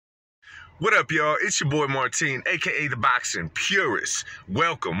What up, y'all? It's your boy Martine, aka the Boxing Purist.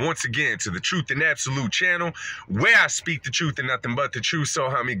 Welcome once again to the Truth and Absolute channel, where I speak the truth and nothing but the truth, so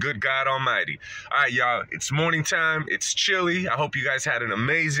help me good God Almighty. Alright, y'all, it's morning time, it's chilly. I hope you guys had an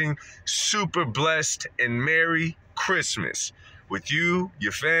amazing, super blessed, and Merry Christmas with you,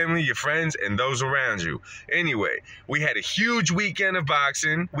 your family, your friends, and those around you. Anyway, we had a huge weekend of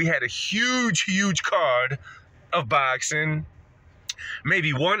boxing. We had a huge card of boxing.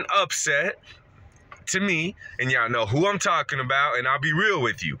 Maybe one upset to me, and y'all know who I'm talking about, and I'll be real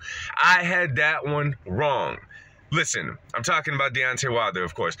with you. I had that one wrong. Listen, I'm talking about Deontay Wilder,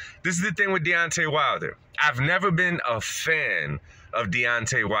 of course. This is the thing with Deontay Wilder. I've never been a fan of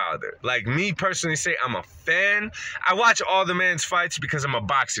Deontay Wilder. Like, me personally say I'm a fan. I watch all the man's fights because I'm a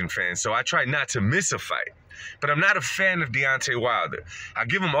boxing fan, so I try not to miss a fight. But I'm not a fan of Deontay Wilder. I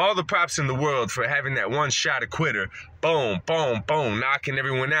give him all the props in the world for having that one shot of quitter. Boom, boom, boom, knocking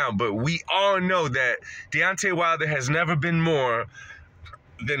everyone out. But we all know that Deontay Wilder has never been more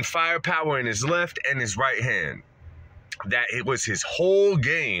than firepower in his left and his right hand. That it was his whole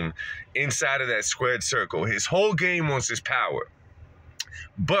game inside of that squared circle. His whole game was his power.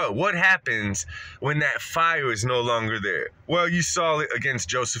 But what happens when that fire is no longer there? Well, you saw it against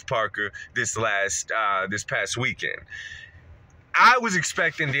Joseph Parker this past weekend. I was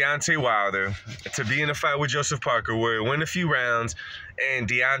expecting Deontay Wilder to be in a fight with Joseph Parker where it went a few rounds and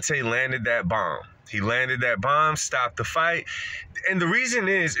Deontay landed that bomb. He landed that bomb, stopped the fight. And the reason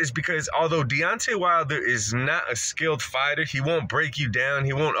is because although Deontay Wilder is not a skilled fighter, he won't break you down,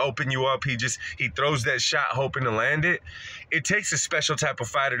 he won't open you up, he throws that shot hoping to land it. It takes a special type of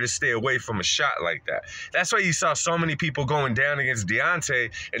fighter to stay away from a shot like that. That's why you saw so many people going down against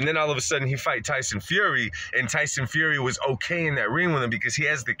Deontay, and then all of a sudden he fight Tyson Fury, and Tyson Fury was okay in that ring with him because he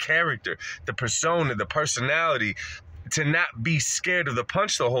has the character, the persona, the personality to not be scared of the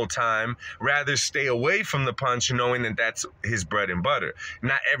punch the whole time, rather stay away from the punch knowing that that's his bread and butter.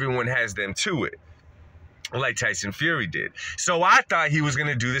 Not everyone has them to it, like Tyson Fury did. So I thought he was going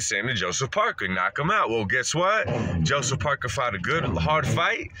to do the same to Joseph Parker, knock him out. Well, guess what? Joseph Parker fought a good, hard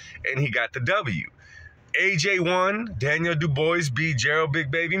fight, and he got the W. AJ won, Daniel Dubois beat Gerald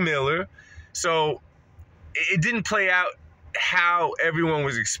Big Baby Miller. So it didn't play out how everyone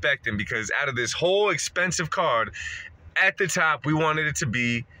was expecting, because out of this whole expensive card, at the top, we wanted it to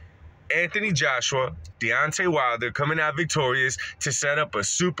be Anthony Joshua, Deontay Wilder coming out victorious to set up a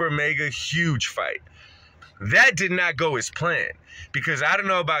super mega huge fight. That did not go as planned, because I don't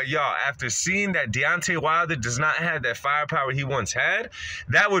know about y'all, after seeing that Deontay Wilder does not have that firepower he once had,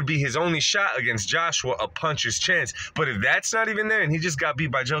 that would be his only shot against Joshua, a puncher's chance. But if that's not even there and he just got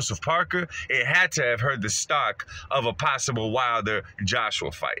beat by Joseph Parker, it had to have hurt the stock of a possible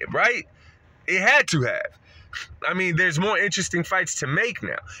Wilder-Joshua fight, right? It had to have. I mean, there's more interesting fights to make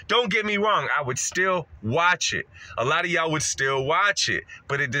now. Don't get me wrong, I would still watch it. A lot of y'all would still watch it,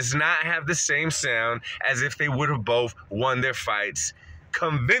 but it does not have the same sound as if they would have both won their fights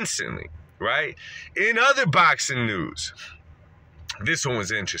convincingly, right? In other boxing news, this one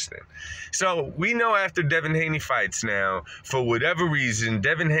was interesting. So we know after Devin Haney fights now, for whatever reason,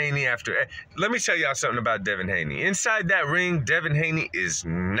 Devin Haney let me tell y'all something about Devin Haney. Inside that ring, Devin Haney is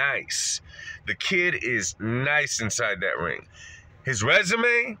nice. The kid is nice inside that ring. His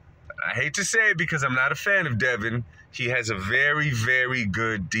resume, I hate to say it because I'm not a fan of Devin, he has a very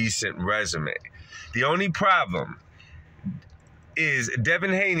good, decent resume. The only problem is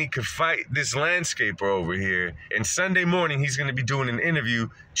Devin Haney could fight this landscaper over here, and Sunday morning he's going to be doing an interview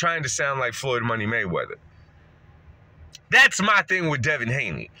trying to sound like Floyd Money Mayweather. That's my thing with Devin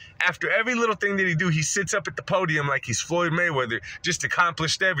Haney. After every little thing that he do, he sits up at the podium like he's Floyd Mayweather, just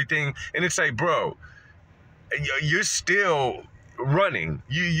accomplished everything, and it's like, bro, you're still running.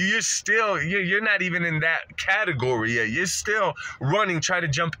 You're not even in that category yet. You're still running, try to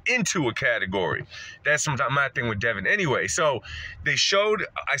jump into a category. That's my thing with Devin. Anyway, so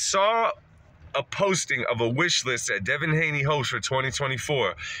I saw a posting of a wish list that Devin Haney hosts for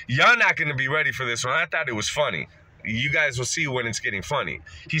 2024. Y'all not going to be ready for this one. I thought it was funny. You guys will see when it's getting funny.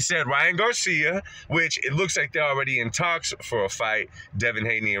 He said Ryan Garcia, which it looks like they're already in talks for a fight, Devin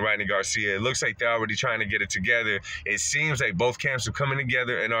Haney and Ryan Garcia. It looks like they're already trying to get it together. It seems like both camps are coming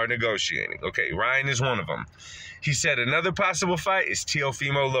together and are negotiating. Okay, Ryan is one of them. He said another possible fight is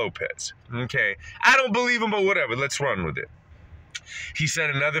Teofimo Lopez. Okay, I don't believe him, but whatever. Let's run with it. He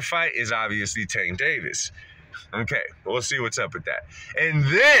said another fight is obviously Tank Davis. Okay, we'll see what's up with that. And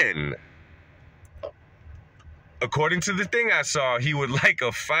then, according to the thing I saw, he would like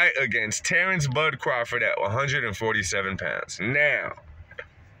a fight against Terrance Bud Crawford at 147 pounds. Now,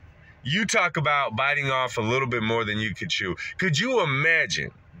 you talk about biting off a little bit more than you could chew. Could you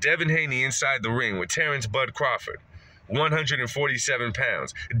imagine Devin Haney inside the ring with Terrance Bud Crawford. 147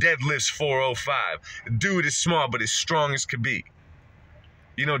 pounds. Deadlifts 405. Dude is small, but as strong as could be.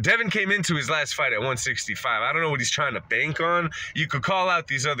 You know, Devin came into his last fight at 165. I don't know what he's trying to bank on. You could call out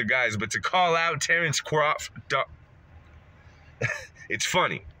these other guys, but to call out Terrance Crawford, it's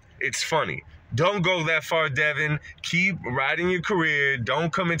funny. It's funny. Don't go that far, Devin. Keep riding your career.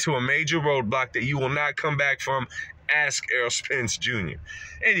 Don't come into a major roadblock that you will not come back from. Ask Errol Spence Jr.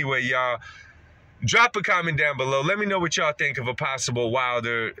 Anyway, y'all, drop a comment down below. Let me know what y'all think of a possible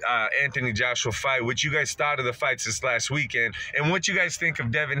Wilder Anthony Joshua fight, what you guys thought of the fights this last weekend, and what you guys think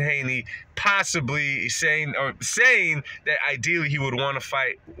of Devin Haney possibly saying that ideally he would want to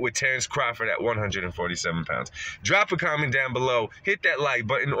fight with Terrance Crawford at 147 pounds. Drop a comment down below. Hit that like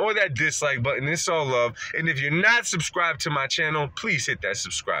button or that dislike button. It's all love. And if you're not subscribed to my channel, please hit that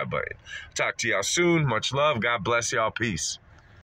subscribe button. Talk to y'all soon. Much love. God bless y'all. Peace.